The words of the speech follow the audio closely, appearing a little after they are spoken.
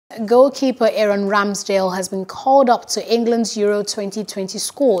Goalkeeper Aaron Ramsdale has been called up to England's Euro 2020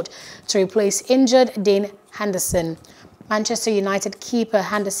 squad to replace injured Dean Henderson. Manchester United keeper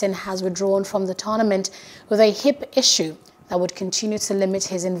Henderson has withdrawn from the tournament with a hip issue that would continue to limit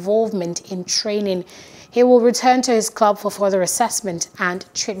his involvement in training. He will return to his club for further assessment and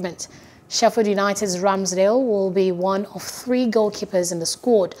treatment. Sheffield United's Ramsdale will be one of 3 goalkeepers in the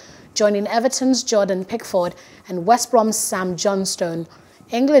squad, joining Everton's Jordan Pickford and West Brom's Sam Johnstone.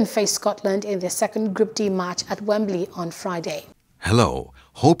 England face Scotland in their second Group D match at Wembley on Friday. Hello,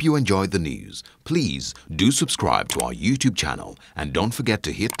 hope you enjoyed the news. Please do subscribe to our YouTube channel and don't forget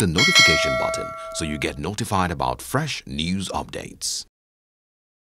to hit the notification button so you get notified about fresh news updates.